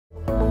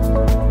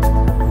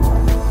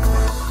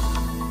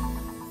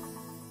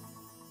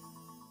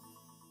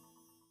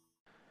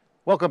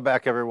Welcome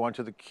back everyone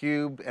to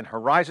theCUBE and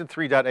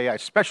Horizon3.ai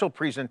special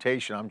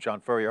presentation. I'm John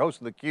Furrier,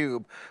 host of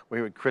theCUBE. We're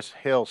here with Chris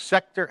Hill,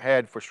 Sector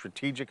Head for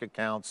Strategic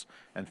Accounts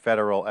and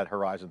Federal at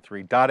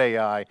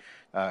Horizon3.ai,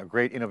 a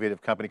great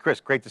innovative company. Chris,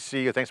 great to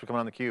see you. Thanks for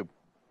coming on theCUBE.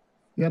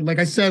 Yeah, like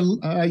I said,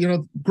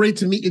 great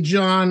to meet you,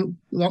 John.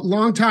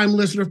 Long-time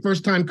listener,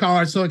 first-time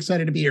caller. So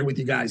excited to be here with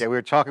you guys. Yeah, we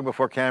were talking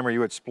before camera. You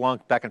were at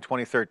Splunk back in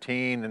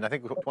 2013, and I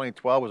think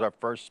 2012 was our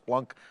first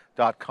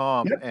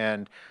Splunk.com. Yep.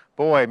 And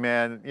boy,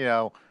 man,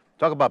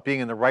 talk about being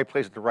in the right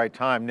place at the right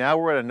time. Now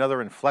we're at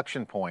another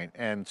inflection point,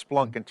 and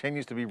Splunk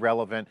continues to be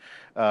relevant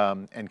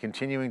and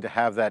continuing to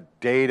have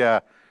that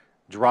data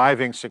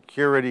driving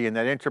security and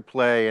that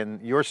interplay. And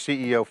your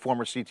CEO,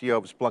 former CTO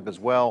of Splunk as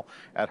well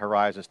at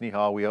Horizon,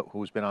 Nihal,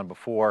 who's been on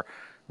before.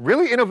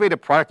 Really innovative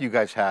product you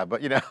guys have,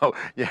 but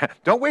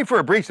don't wait for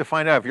a breach to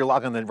find out if you're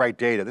logging the right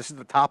data. This is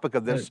the topic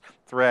of this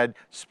thread.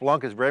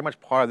 Splunk is very much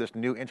part of this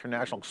new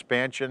international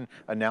expansion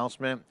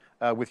announcement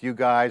with you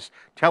guys.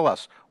 Tell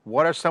us,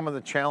 what are some of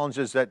the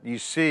challenges that you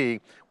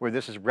see where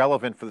this is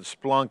relevant for the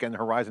Splunk and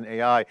Horizon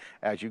AI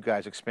as you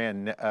guys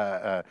expand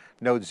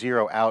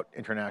NodeZero out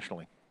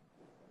internationally?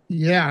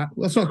 Yeah,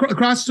 well, so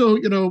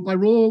my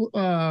role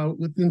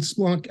within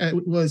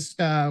Splunk was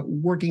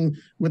working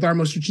with our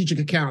most strategic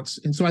accounts.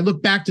 And so I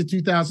look back to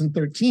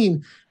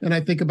 2013 and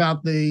I think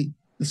about the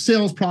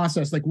sales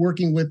process, like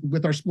working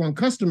with our Splunk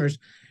customers.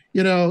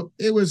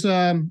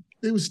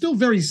 It was still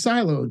very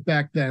siloed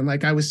back then.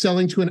 Like I was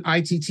selling to an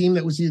IT team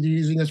that was either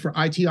using us for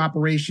IT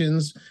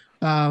operations.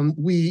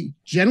 We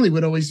generally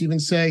would always even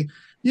say,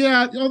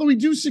 yeah, although we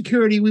do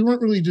security, we weren't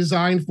really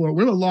designed for it.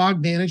 We're a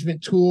log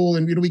management tool.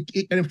 And,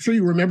 and I'm sure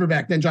you remember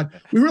back then, John,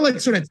 we were like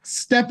sort of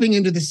stepping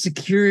into the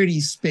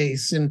security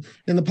space, and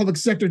in the public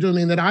sector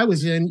domain that I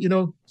was in,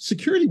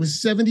 security was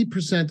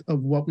 70%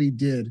 of what we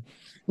did. And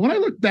when I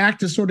look back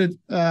to sort of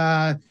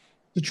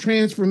the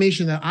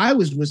transformation that I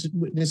was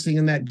witnessing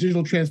in that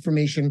digital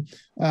transformation,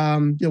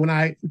 when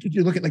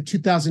you look at like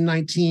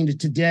 2019 to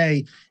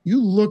today,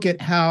 you look at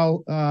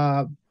how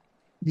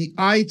the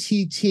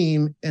IT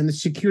team and the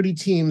security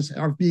teams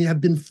have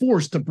been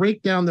forced to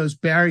break down those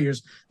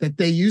barriers that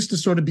they used to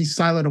sort of be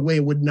siloed away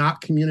and would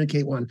not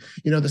communicate one.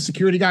 The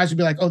security guys would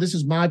be like, oh, this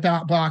is my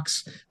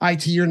box,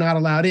 IT, you're not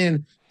allowed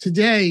in.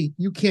 Today,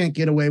 you can't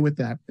get away with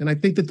that. And I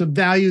think that the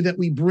value that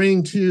we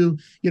bring to,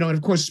 and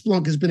of course,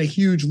 Splunk has been a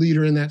huge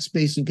leader in that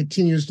space and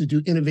continues to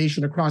do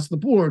innovation across the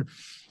board.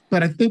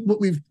 But I think what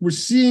we're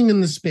seeing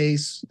in the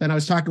space, and I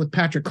was talking with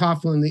Patrick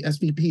Coughlin, the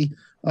SVP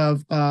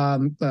of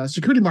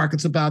security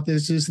markets about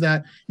this, is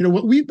that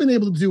what we've been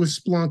able to do with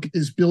Splunk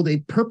is build a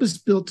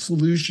purpose-built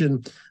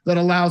solution that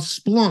allows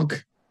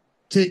Splunk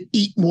to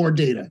eat more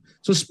data.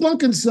 So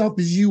Splunk itself,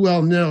 as you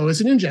well know, is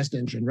an ingest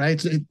engine,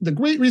 right? So the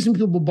great reason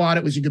people bought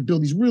it was you could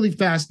build these really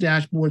fast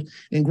dashboards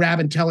and grab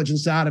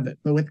intelligence out of it.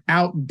 But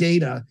without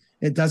data,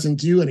 it doesn't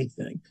do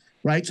anything,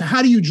 right? So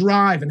how do you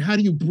drive and how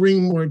do you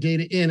bring more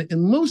data in?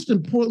 And most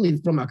importantly,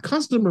 from a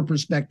customer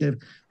perspective,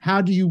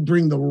 how do you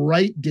bring the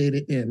right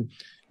data in?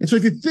 And so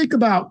if you think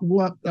about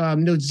what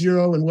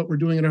NodeZero and what we're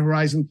doing at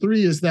Horizon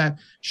 3 is that,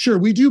 sure,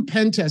 we do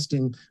pen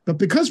testing, but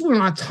because we're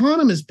an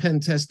autonomous pen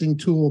testing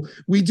tool,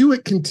 we do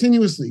it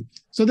continuously.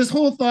 So this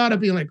whole thought of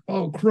being like,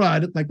 oh,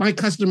 crud, like my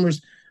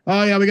customers,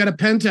 oh yeah, we got a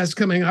pen test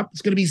coming up.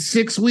 It's going to be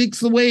 6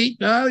 weeks to wait.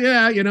 Oh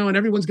yeah, and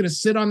everyone's going to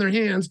sit on their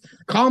hands.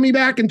 Call me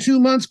back in 2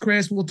 months,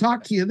 Chris. We'll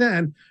talk to you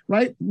then,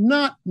 right?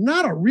 Not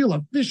a real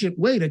efficient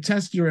way to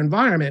test your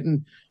environment.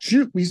 And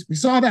shoot, we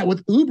saw that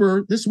with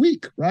Uber this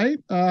week, right?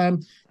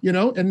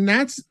 And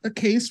that's a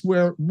case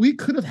where we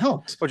could have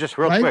helped. Well, just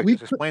real quick,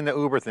 just explain the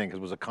Uber thing, because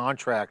it was a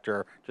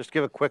contractor. Just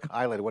give a quick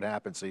highlight of what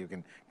happened so you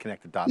can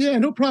connect the dots. Yeah,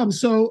 no problem.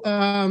 So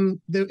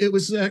it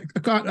was,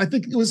 I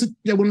think it was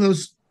one of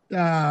those,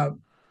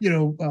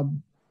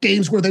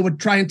 games where they would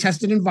try and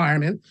test an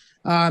environment.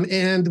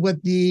 And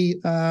what the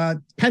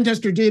pen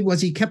tester did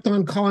was he kept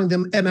on calling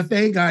them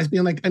MFA guys,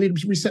 being like, I need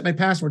to reset my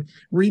password.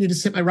 We need to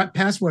set my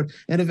password.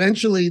 And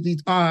eventually the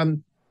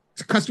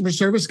customer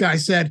service guy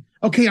said,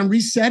 okay, I'm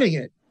resetting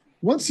it.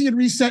 Once he had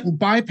reset and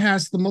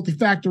bypassed the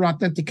multi-factor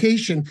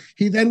authentication,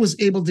 he then was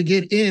able to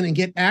get in and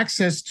get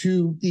access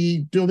to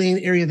the domain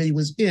area that he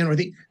was in, or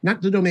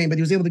not the domain, but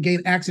he was able to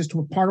gain access to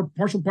a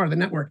partial part of the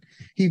network.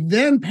 He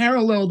then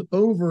paralleled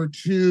over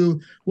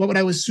to what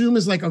I would assume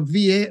is like a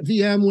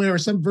VMware or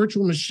some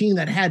virtual machine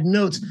that had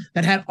notes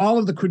that had all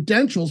of the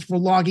credentials for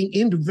logging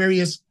into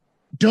various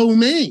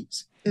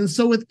domains. And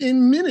so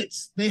within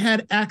minutes, they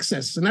had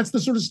access. And that's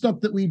the sort of stuff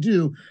that we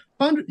do.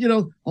 A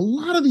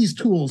lot of these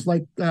tools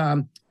like,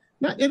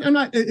 you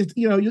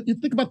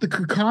think about the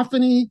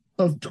cacophony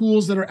of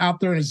tools that are out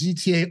there in a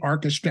ZTA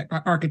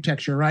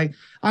architecture, right?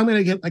 I'm going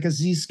to get like a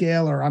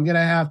Zscaler. I'm going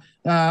to have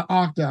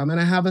Okta. I'm going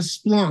to have a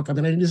Splunk. I'm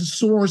going to need a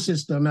SOAR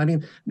system. I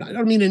mean, I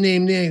don't mean to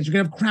name names. You're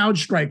going to have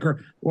CrowdStrike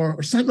or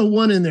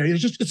SentinelOne in there.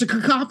 It's a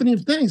cacophony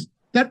of things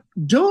that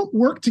don't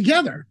work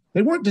together.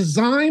 They weren't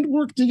designed to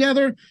work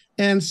together.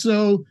 And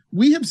so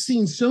we have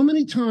seen so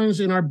many times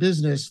in our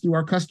business through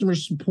our customer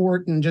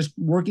support and just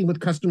working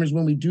with customers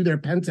when we do their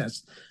pen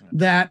tests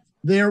that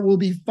there will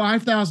be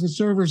 5,000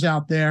 servers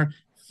out there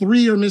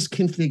 3 are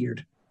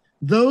misconfigured.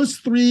 Those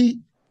 3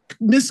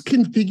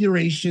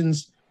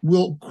 misconfigurations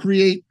will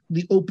create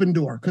the open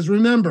door. Because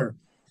remember,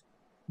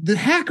 the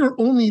hacker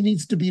only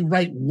needs to be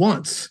right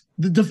once.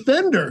 The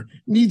defender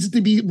needs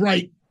to be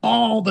right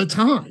all the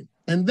time.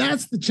 And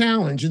that's the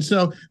challenge. And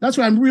so that's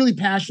why I'm really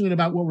passionate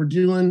about what we're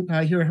doing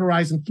here at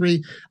Horizon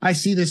 3. I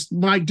see this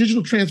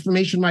digital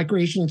transformation,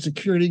 migration, and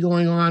security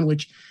going on,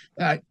 which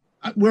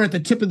we're at the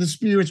tip of the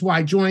spear. It's why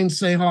I joined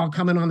Snehal,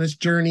 coming on this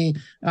journey,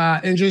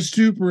 and just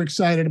super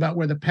excited about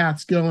where the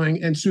path's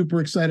going and super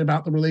excited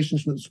about the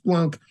relationship with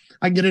Splunk.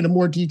 I can get into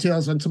more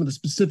details on some of the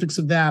specifics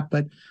of that,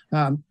 but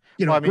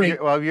you know,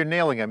 you're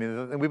nailing it. I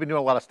mean, we've been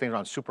doing a lot of things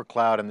on super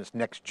cloud and this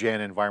next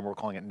gen environment. We're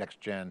calling it next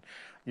gen.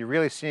 You're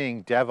really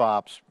seeing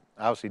DevOps,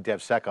 obviously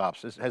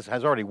DevSecOps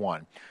has already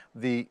won.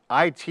 The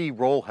IT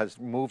role has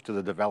moved to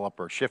the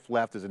developer. Shift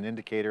left is an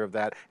indicator of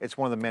that. It's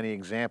one of the many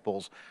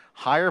examples.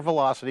 Higher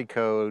velocity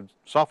code,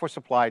 software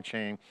supply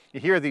chain,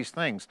 you hear these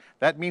things.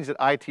 That means that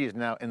IT is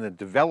now in the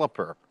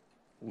developer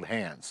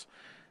hands.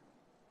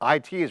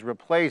 IT is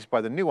replaced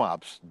by the new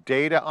ops,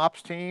 data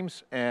ops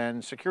teams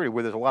and security,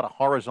 where there's a lot of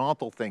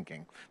horizontal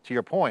thinking. To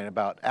your point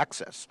about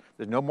access,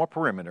 there's no more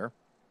perimeter.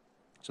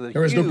 So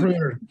there is no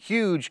perimeter.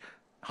 Huge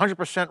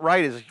 100%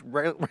 right is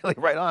really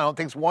right on. I don't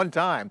think it's one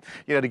time,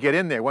 you know, to get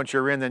in there. Once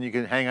you're in, then you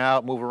can hang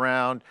out, move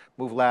around,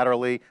 move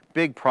laterally.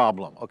 Big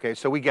problem. Okay,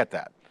 so we get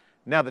that.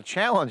 Now the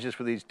challenge is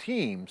for these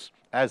teams,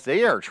 as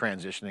they are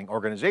transitioning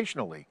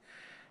organizationally,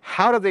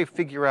 how do they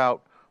figure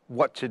out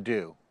what to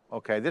do?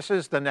 Okay, this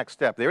is the next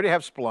step. They already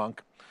have Splunk,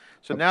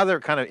 so now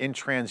they're kind of in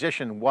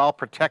transition while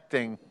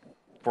protecting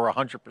for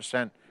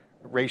 100%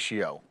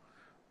 ratio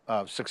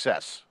of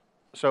success.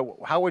 So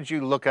how would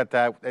you look at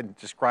that and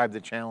describe the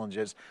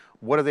challenges?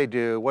 What do they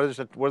do? What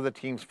are the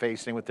teams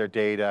facing with their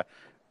data?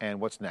 And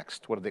what's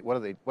next?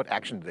 What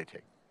action do they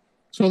take?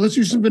 So let's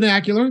use some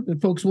vernacular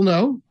that folks will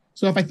know.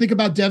 So if I think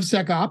about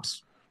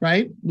DevSecOps,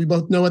 right? We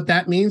both know what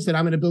that means, that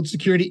I'm going to build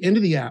security into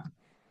the app.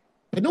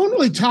 But no one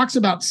really talks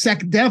about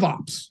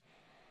SecDevOps,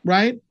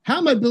 right? How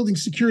am I building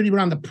security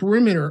around the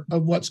perimeter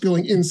of what's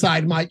going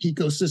inside my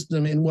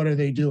ecosystem and what are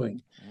they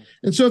doing?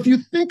 And so if you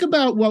think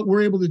about what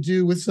we're able to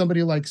do with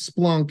somebody like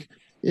Splunk,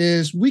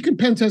 is we can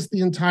pen test the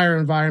entire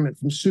environment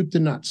from soup to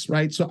nuts,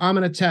 right? So I'm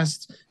going to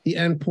test the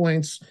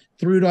endpoints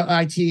through to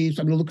IT.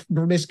 So I'm going to look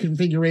for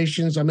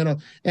misconfigurations. I'm going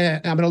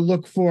to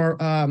look for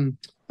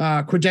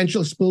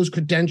exposed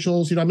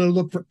credentials. You know, I'm going to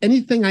look for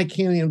anything I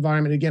can in the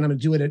environment. Again, I'm going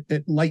to do it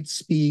at light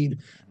speed.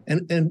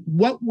 And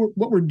what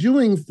we're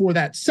doing for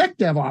that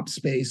SecDevOps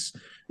space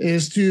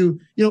is to,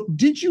 you know,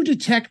 did you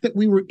detect that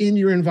we were in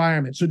your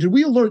environment? So did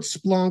we alert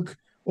Splunk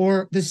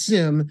or the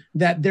SIM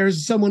that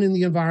there's someone in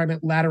the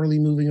environment laterally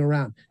moving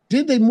around?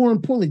 Did they, more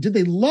importantly, did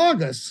they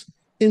log us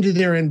into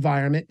their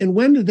environment? And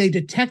when did they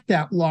detect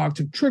that log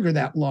to trigger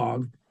that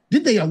log?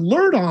 Did they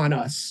alert on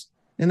us?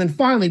 And then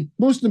finally,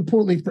 most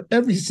importantly for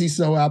every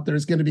CISO out there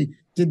is going to be,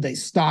 did they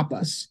stop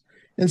us?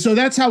 And so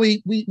that's how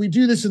we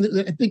do this.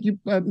 And I think you,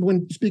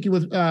 when speaking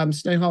with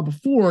Snehal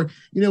before,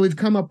 you know, we've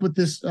come up with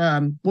this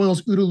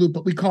Boyle's OODA loop,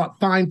 but we call it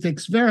find,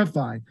 fix,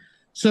 verify.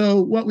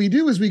 So what we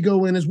do is we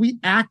go in as we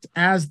act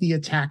as the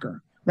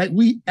attacker, right?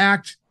 We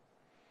act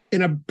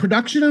in a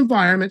production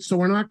environment. So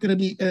we're not going to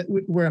be,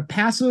 we're a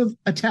passive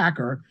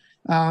attacker,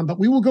 but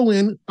we will go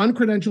in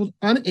uncredentialed,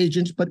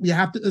 unagented, but we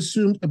have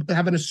to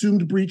have an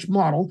assumed breach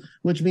model,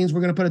 which means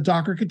we're going to put a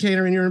Docker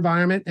container in your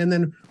environment, and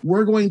then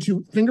we're going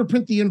to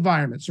fingerprint the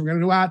environment. So we're going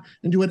to go out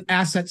and do an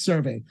asset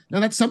survey. Now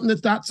that's something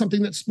that's not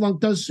something that Splunk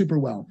does super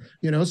well,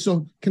 you know.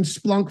 So can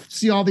Splunk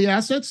see all the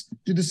assets?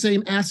 Do the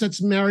same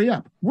assets marry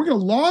up? We're going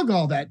to log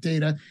all that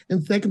data,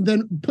 and they can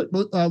then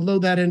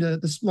load that into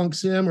the Splunk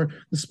SIM or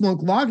the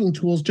Splunk logging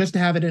tools just to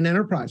have it in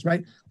enterprise,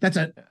 right? That's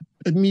an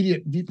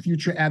immediate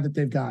future add that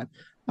they've got.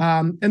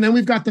 And then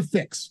we've got the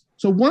fix.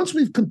 So once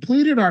we've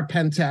completed our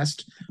pen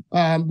test,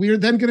 we are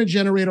then going to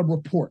generate a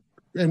report.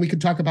 And we can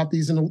talk about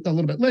these in a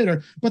little bit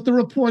later, but the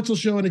reports will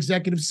show an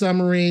executive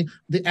summary,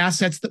 the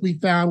assets that we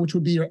found, which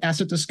would be your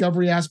asset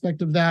discovery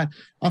aspect of that,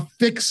 a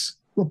fix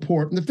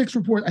report. And the fix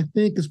report, I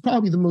think, is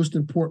probably the most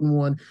important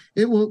one.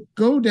 It will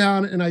go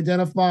down and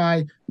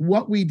identify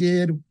what we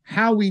did,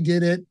 how we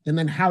did it, and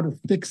then how to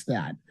fix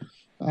that.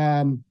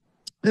 And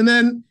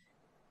then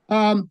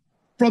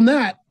from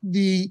that,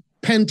 the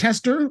pen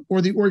tester or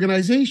the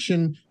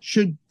organization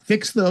should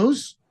fix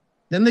those.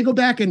 Then they go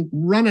back and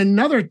run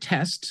another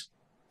test,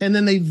 and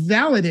then they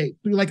validate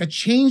through like a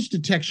change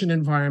detection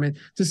environment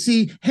to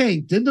see, hey,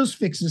 did those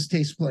fixes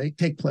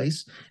take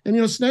place? And,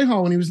 you know,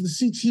 Snehal, when he was the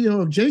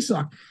CTO of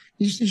JSOC,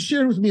 he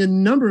shared with me a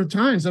number of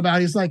times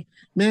about, he's like,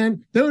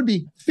 man, there would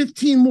be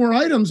 15 more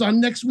items on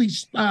next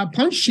week's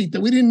punch sheet that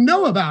we didn't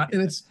know about.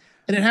 And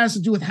it has to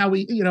do with how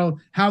we, you know,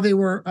 how they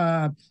were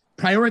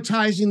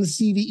prioritizing the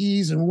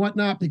CVEs and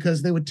whatnot,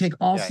 because they would take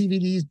all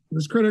CVEs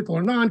as critical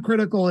or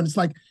non-critical. And it's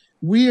like,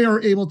 we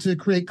are able to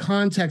create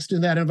context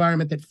in that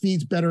environment that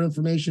feeds better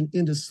information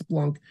into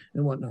Splunk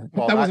and whatnot.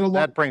 Well,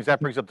 that brings up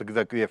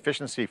the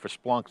efficiency for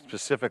Splunk,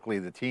 specifically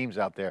the teams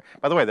out there.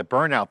 By the way, the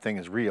burnout thing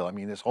is real. I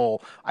mean, this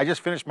whole, I just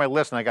finished my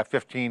list and I got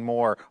 15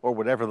 more, or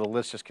whatever, the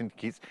list just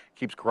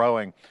keeps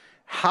growing.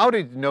 How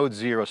did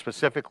NodeZero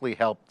specifically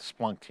help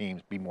Splunk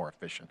teams be more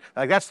efficient?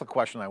 Like, that's the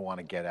question I want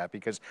to get at,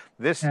 because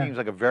this seems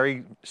like a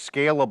very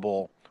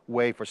scalable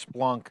way for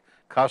Splunk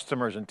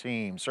customers and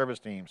teams, service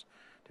teams,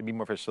 to be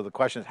more efficient. So the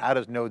question is, how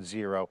does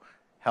NodeZero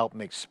help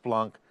make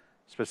Splunk,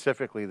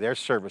 specifically their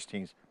service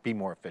teams, be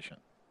more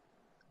efficient?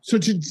 So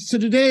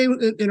today,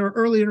 in our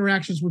early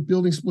interactions with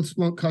building with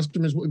Splunk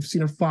customers, what we've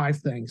seen are 5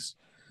 things.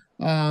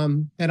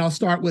 And I'll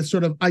start with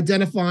sort of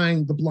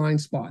identifying the blind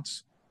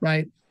spots,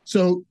 right?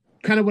 So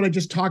kind of what I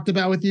just talked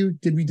about with you.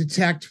 Did we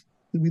detect,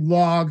 did we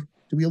log,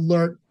 did we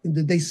alert, and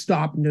did they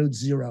stop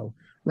NodeZero,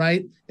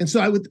 right? And so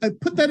I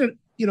put that in,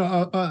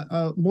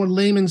 a more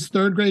layman's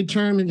 3rd grade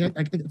term, and if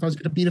I was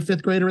going to beat a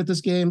 5th grader at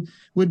this game,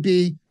 would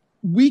be,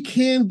 we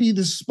can be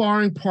the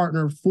sparring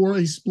partner for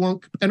a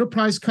Splunk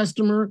enterprise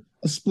customer,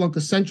 a Splunk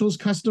Essentials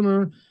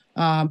customer,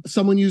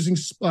 someone using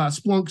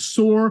Splunk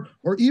SOAR,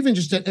 or even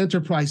just an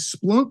enterprise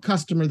Splunk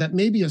customer that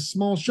may be a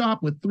small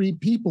shop with 3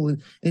 people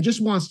and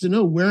just wants to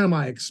know, where am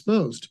I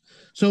exposed?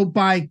 So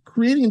by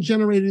creating and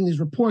generating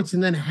these reports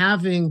and then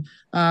having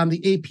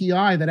the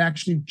API that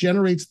actually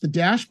generates the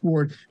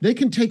dashboard, they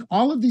can take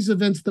all of these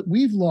events that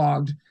we've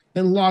logged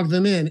and log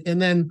them in.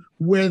 And then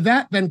where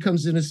that then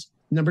comes in is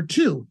number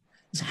 2,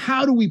 is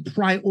how do we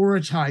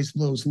prioritize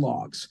those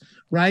logs,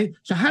 right?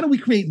 So how do we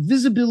create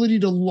visibility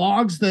to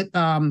logs that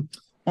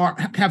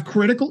have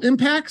critical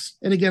impacts?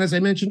 And again, as I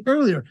mentioned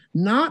earlier,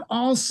 not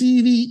all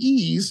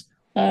CVEs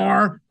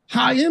are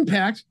high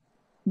impact,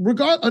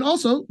 and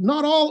also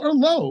not all are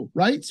low,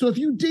 right? So if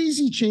you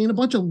daisy chain a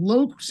bunch of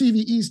low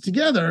CVEs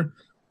together,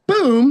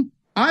 boom,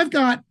 I've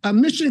got a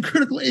mission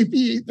critical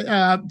CVE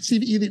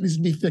that needs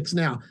to be fixed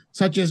now,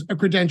 such as a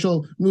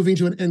credential moving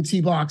to an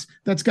NT box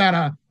that's got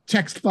a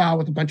text file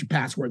with a bunch of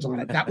passwords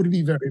on it. That would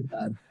be very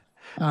bad.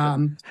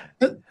 And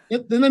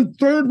then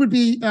 3rd would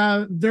be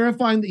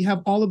verifying that you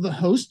have all of the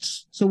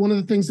hosts. So one of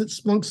the things that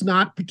Splunk's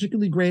not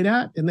particularly great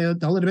at, and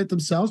they'll admit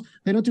themselves,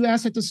 they don't do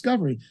asset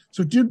discovery.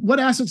 So what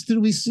assets did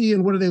we see,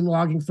 and what are they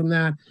logging from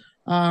that?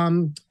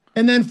 And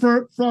then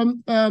for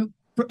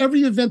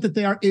every event that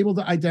they are able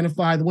to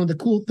identify, one of the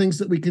cool things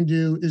that we can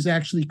do is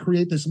actually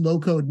create this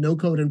low-code,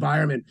 no-code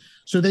environment.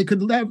 So they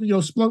could let,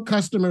 Splunk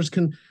customers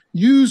can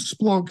use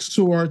Splunk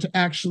SOAR to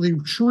actually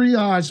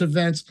triage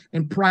events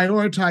and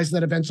prioritize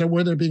that events or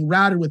where they're being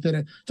routed within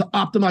it to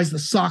optimize the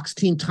SOX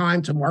team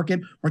time to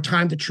market or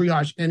time to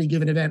triage any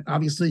given event,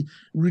 obviously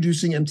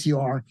reducing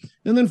MTR.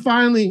 And then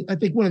finally, I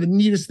think one of the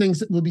neatest things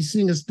that we'll be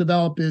seeing us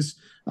develop is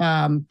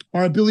our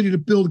ability to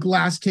build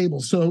glass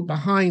tables. So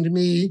behind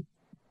me,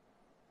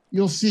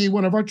 you'll see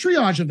one of our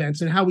triage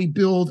events and how we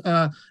build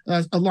a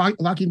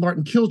Lockheed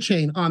Martin kill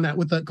chain on that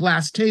with a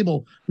glass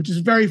table, which is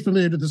very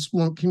familiar to the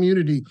Splunk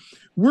community.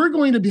 We're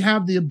going to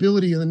have the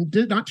ability in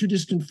the not too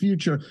distant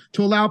future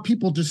to allow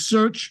people to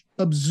search,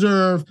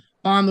 observe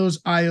on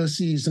those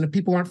IOCs. And if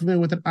people aren't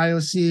familiar with an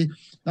IOC,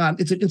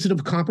 it's an incident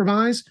of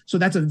compromise. So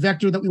that's a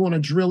vector that we want to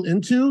drill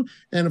into.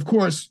 And of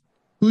course,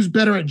 who's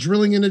better at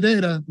drilling into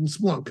data than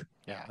Splunk?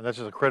 Yeah, this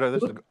is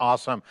an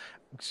awesome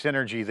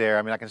synergy there.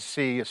 I mean, I can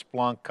see a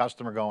Splunk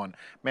customer going,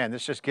 man,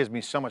 this just gives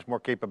me so much more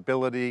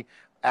capability,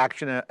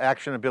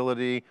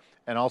 actionability,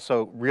 and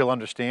also real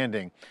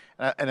understanding.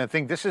 And I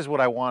think this is what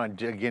I want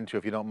to dig into,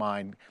 if you don't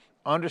mind.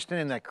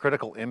 Understanding that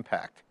critical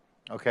impact,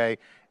 okay,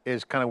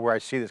 is kind of where I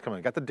see this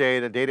coming. Got the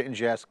data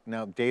ingest,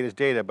 now data is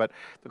data, but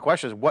the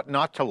question is what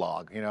not to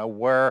log,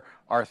 where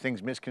are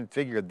things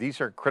misconfigured?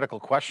 These are critical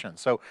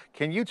questions. So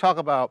can you talk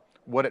about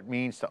what it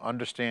means to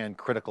understand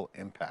critical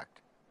impact?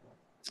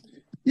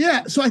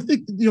 Yeah, so I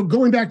think,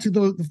 going back to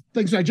the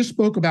things I just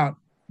spoke about,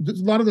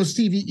 there's a lot of those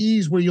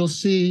CVEs where you'll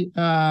see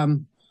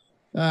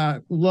low,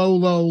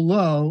 low,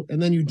 low,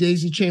 and then you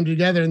daisy chain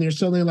together and you're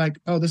suddenly like,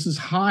 oh, this is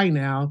high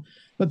now.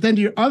 But then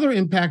to your other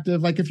impact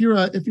of, like, if you're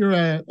a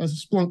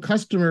Splunk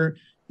customer,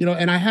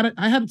 and I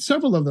had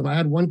several of them. I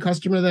had one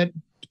customer that,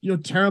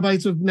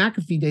 terabytes of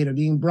McAfee data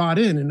being brought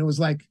in, and it was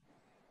like,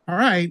 all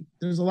right,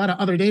 there's a lot of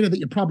other data that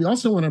you probably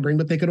also want to bring,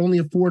 but they could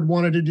only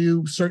wanted to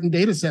do certain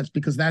data sets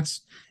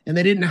and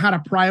they didn't know how to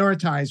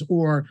prioritize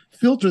or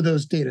filter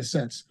those data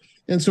sets.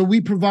 And so we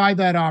provide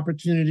that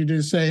opportunity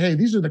to say, hey,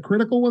 these are the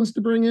critical ones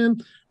to bring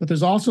in, but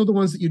there's also the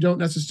ones that you don't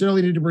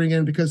necessarily need to bring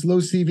in, because low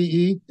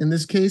CVE in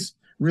this case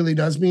really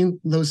does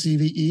mean low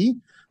CVE.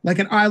 Like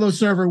an ILO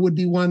server would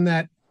be one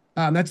that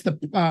that's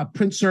the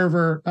print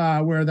server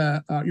where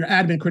your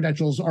admin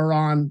credentials are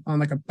on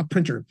like a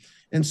printer.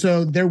 And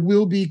so there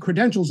will be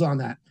credentials on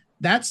that.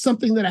 That's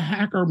something that a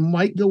hacker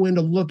might go in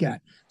to look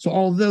at. So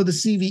although the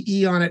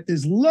CVE on it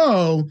is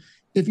low,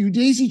 if you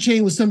daisy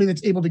chain with somebody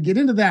that's able to get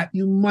into that,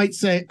 you might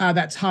say,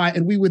 that's high.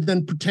 And we would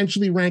then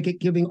potentially rank it,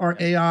 giving our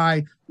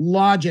AI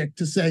logic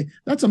to say,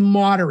 that's a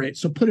moderate.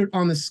 So put it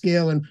on the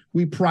scale and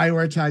we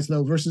prioritize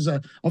though, versus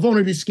a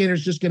vulnerability scanner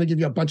is just going to give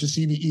you a bunch of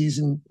CVEs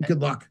and good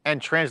luck. And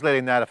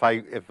translating that, if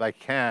I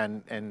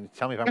can, and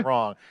tell me if I'm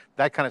wrong,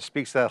 that kind of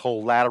speaks to that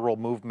whole lateral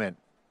movement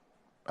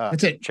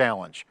that's it.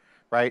 challenge,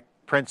 right?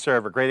 Print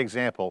server, great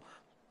example.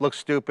 Looks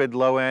stupid,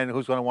 low end,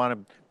 who's going to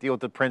want to deal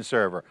with the print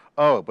server?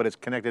 Oh, but it's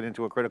connected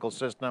into a critical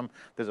system.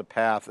 There's a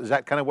path. Is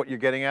that kind of what you're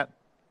getting at?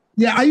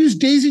 Yeah, I use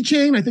daisy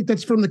chain. I think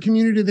that's from the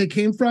community they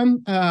came from,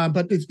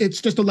 but it's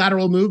just a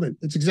lateral movement.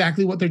 It's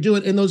exactly what they're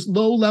doing. And those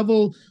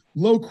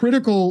low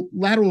critical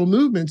lateral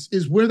movements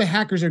is where the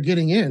hackers are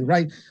getting in,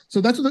 right?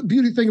 So that's what the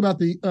beauty thing about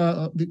the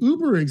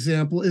Uber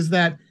example is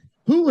that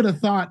who would have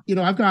thought,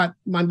 I've got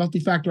my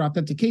multi-factor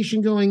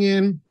authentication going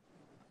in,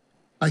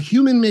 a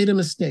human made a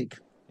mistake.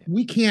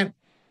 We can't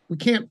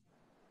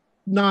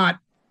not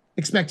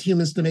expect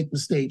humans to make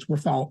mistakes. We're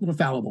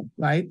fallible,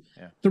 right?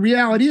 Yeah. The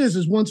reality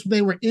is once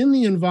they were in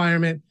the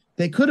environment,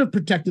 they could have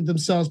protected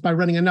themselves by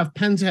running enough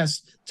pen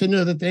tests to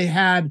know that they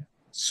had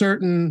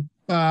certain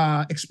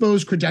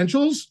exposed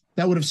credentials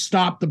that would have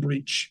stopped the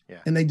breach. Yeah.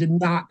 And they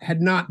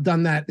had not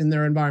done that in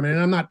their environment.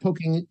 And I'm not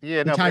poking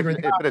the tiger.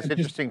 But it's an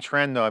interesting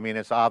trend though. I mean,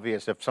 it's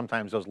obvious if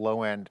sometimes those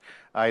low end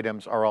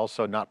items are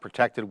also not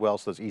protected well,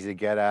 so it's easy to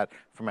get at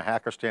from a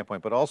hacker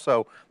standpoint, but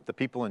also the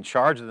people in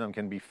charge of them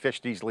can be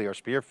phished easily or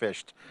spear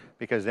phished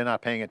because they're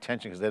not paying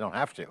attention because they don't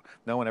have to.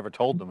 No one ever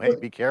told them, hey,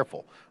 be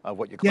careful of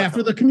what you click on.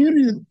 For the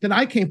community that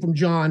I came from,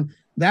 John,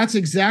 that's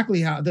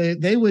exactly how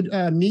they would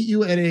meet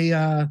you at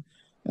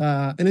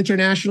an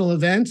international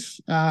event,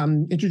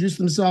 introduce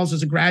themselves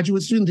as a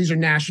graduate student. These are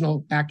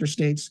national actor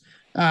states.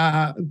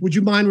 Would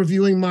you mind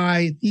reviewing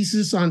my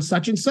thesis on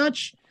such and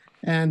such?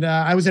 And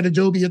I was at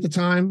Adobe at the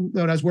time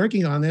that I was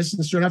working on this.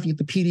 And sure enough, you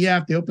get the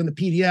PDF, they open the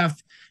PDF,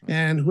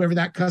 and whoever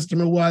that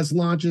customer was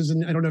launches.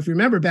 And I don't know if you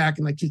remember back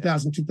in like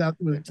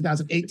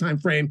 2008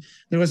 timeframe,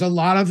 there was a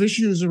lot of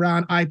issues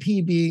around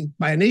IP being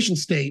by a nation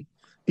state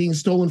being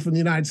stolen from the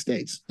United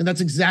States. And that's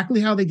exactly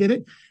how they did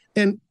it.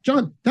 And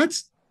John,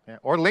 that's, yeah.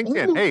 Or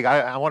LinkedIn. Hey,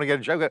 I want to get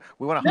a job.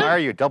 We want to hire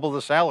you, double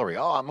the salary.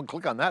 Oh, I'm going to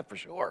click on that for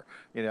sure.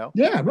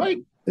 Yeah, right.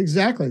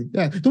 Exactly.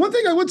 Yeah. The one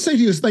thing I would say to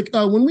you is like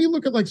when we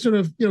look at like sort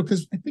of,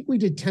 because I think we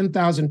did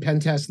 10,000 pen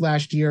tests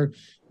last year,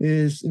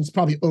 it's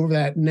probably over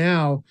that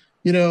now.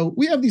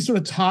 We have these sort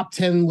of top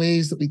 10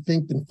 ways that we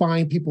think and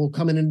find people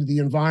coming into the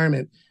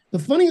environment. The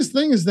funniest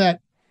thing is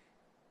that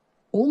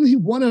only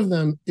one of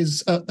them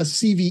is a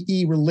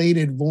CVE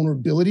related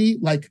vulnerability.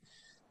 Like,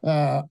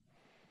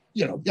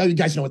 you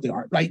guys know what they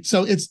are, right?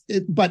 So it's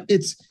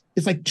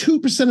like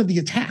 2% of the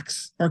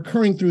attacks are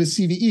occurring through his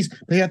CVEs,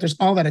 but yet there's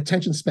all that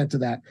attention spent to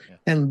that,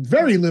 and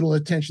very little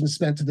attention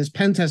spent to this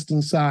pen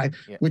testing side,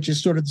 which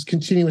is sort of this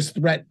continuous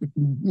threat,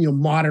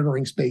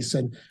 monitoring space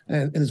and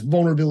this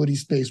vulnerability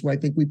space where I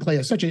think we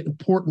play such an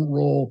important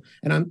role.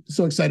 And I'm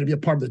so excited to be a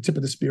part of the tip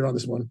of the spear on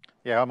this one.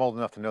 Yeah, I'm old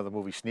enough to know the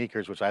movie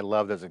Sneakers, which I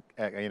loved as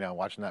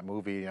watching that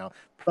movie.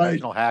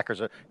 Professional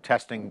hackers are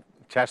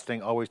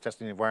always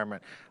testing the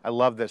environment. I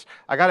love this.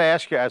 I got to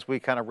ask you as we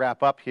kind of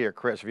wrap up here,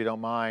 Chris, if you don't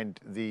mind,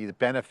 the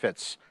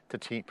benefits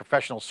to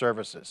professional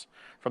services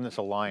from this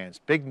alliance.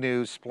 Big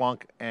news,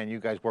 Splunk and you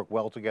guys work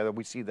well together.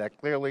 We see that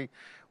clearly.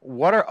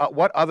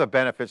 What other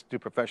benefits do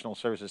professional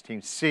services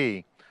teams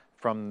see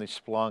from the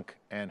Splunk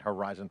and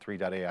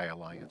Horizon3.ai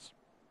alliance?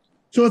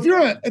 So if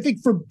you're, I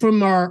think from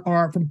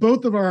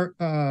both of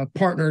our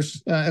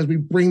partners, as we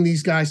bring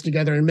these guys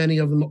together, and many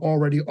of them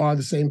already are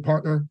the same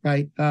partner,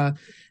 right?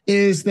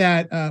 Is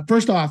that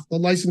first off, the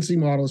licensing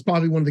model is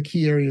probably one of the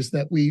key areas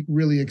that we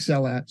really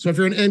excel at. So if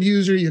you're an end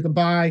user, you can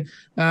buy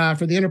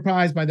for the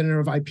enterprise by the number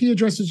of IP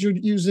addresses you're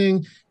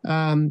using.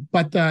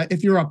 But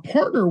if you're a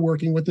partner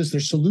working with us,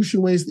 there's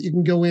solution ways that you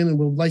can go in, and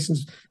we'll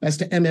license as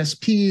to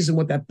MSPs and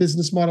what that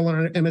business model on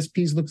our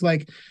MSPs looks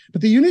like.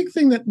 But the unique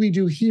thing that we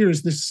do here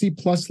is this C+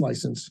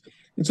 license.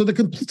 And so the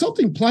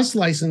Consulting Plus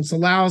license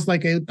allows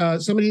like a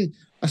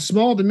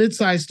small to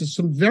mid-sized to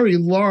some very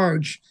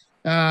large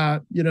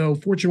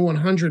Fortune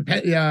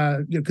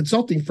 100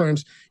 consulting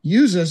firms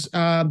use us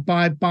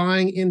by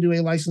buying into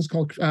a license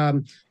called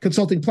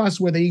Consulting Plus,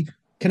 where they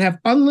can have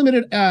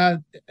unlimited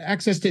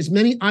access to as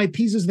many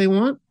IPs as they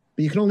want,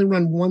 but you can only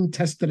run one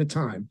test at a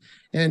time.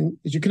 And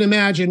as you can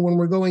imagine, when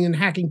we're going and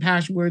hacking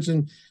passwords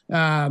and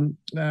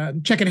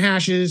checking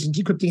hashes and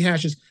decrypting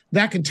hashes,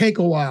 that can take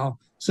a while.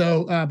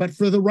 So, but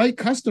for the right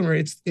customer,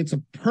 it's a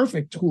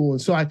perfect tool.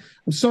 And so I'm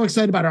so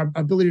excited about our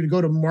ability to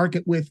go to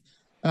market with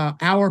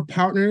our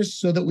partners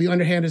so that we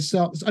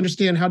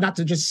understand how not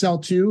to just sell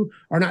to,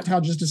 or not how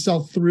just to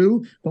sell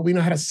through, but we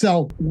know how to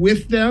sell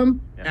with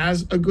them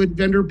as a good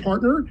vendor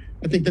partner.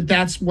 I think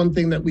that's one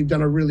thing that we've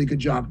done a really good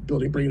job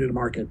bringing it to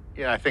market.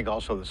 Yeah, I think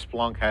also the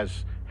Splunk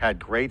has had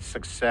great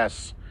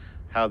success,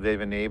 how they've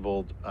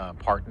enabled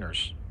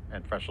partners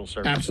and professional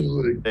services.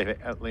 Absolutely.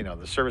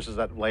 The services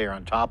that layer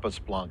on top of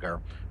Splunk are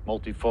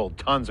multifold,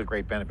 tons of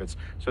great benefits.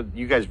 So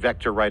you guys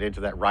vector right into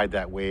that, ride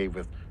that wave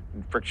with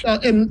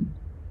friction.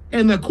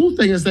 And the cool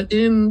thing is that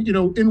in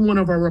one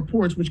of our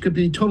reports, which could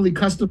be totally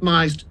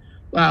customized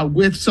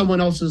with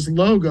someone else's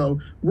logo,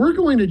 we're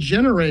going to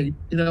generate,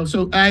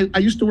 so I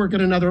used to work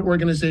at another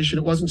organization.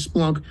 It wasn't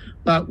Splunk,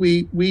 but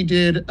we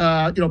did,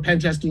 pen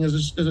testing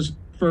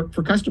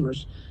for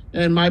customers.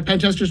 And my pen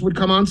testers would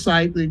come on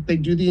site,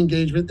 they'd do the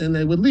engagement, and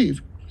they would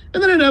leave.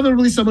 And then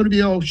inevitably someone would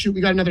be, oh, shoot,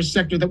 we got another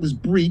sector that was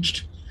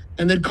breached.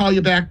 And they'd call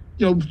you back,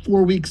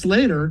 4 weeks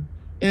later.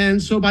 And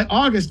so by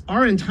August,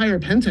 our entire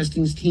pen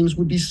testing teams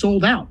would be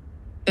sold out.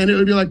 And it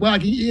would be like, well, I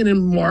can get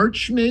in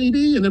March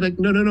maybe. And they're like,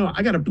 no,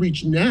 I got to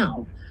breach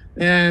now.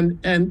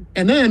 And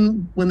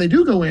then when they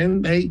do go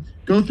in, they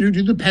go through,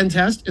 do the pen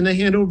test, and they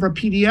hand over a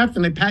PDF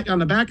and they pat you on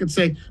the back and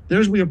say,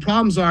 there's where your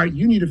problems are.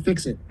 You need to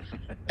fix it.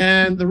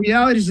 And the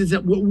reality is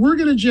that what we're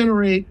going to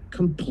generate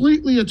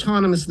completely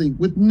autonomously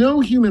with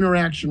no human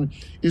interaction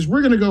is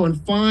we're going to go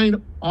and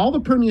find all the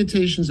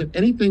permutations of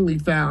anything we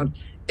found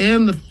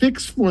and the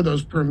fix for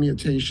those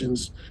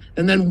permutations.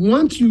 And then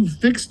once you've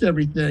fixed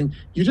everything,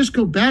 you just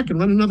go back and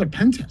run another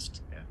pen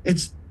test.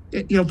 It's,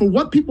 for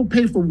what people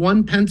pay for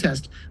one pen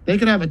test, they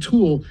could have a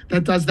tool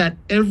that does that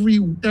every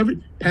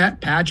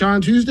patch on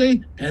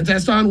Tuesday, pen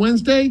test on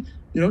Wednesday,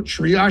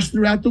 triage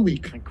throughout the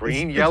week.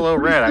 Green, yellow,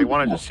 red. I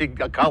wanted to see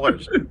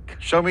colors.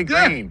 Show me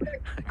green.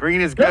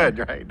 Green is good,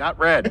 right? Not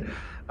red.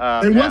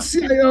 And what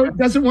CIO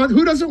doesn't want?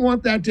 Who doesn't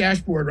want that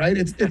dashboard, right?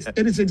 It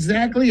is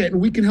exactly it,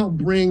 and we can help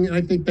bring. And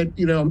I think that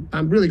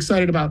I'm really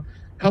excited about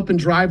helping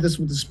drive this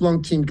with the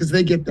Splunk team because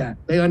they get that.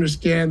 They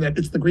understand that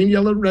it's the green,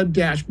 yellow, red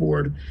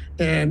dashboard,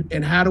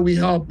 and how do we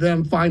help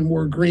them find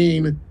more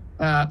green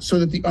so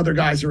that the other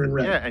guys are in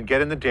red. Yeah, and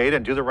get in the data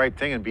and do the right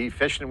thing and be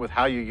efficient with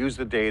how you use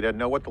the data,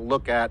 know what to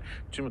look at,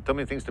 so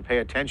many things to pay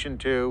attention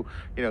to,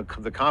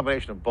 the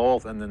combination of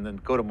both, and then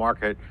go to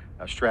market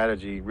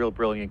strategy, real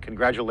brilliant.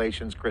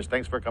 Congratulations, Chris.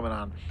 Thanks for coming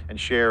on and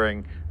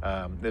sharing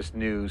this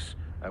news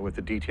with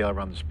the detail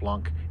around the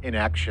Splunk in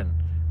action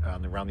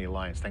around the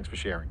Alliance. Thanks for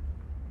sharing.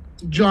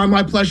 John,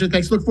 my pleasure.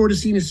 Thanks. Look forward to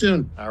seeing you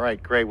soon. All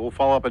right, great. We'll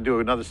follow up and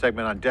do another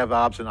segment on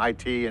DevOps and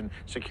IT and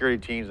security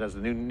teams as the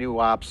new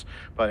ops,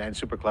 and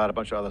SuperCloud, a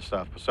bunch of other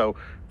stuff. So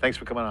thanks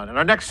for coming on. In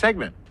our next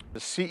segment, the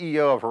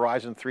CEO of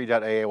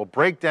Horizon3.ai will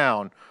break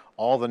down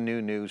all the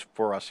new news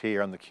for us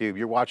here on theCUBE.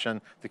 You're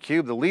watching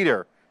theCUBE, the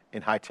leader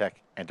in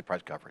high-tech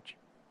enterprise coverage.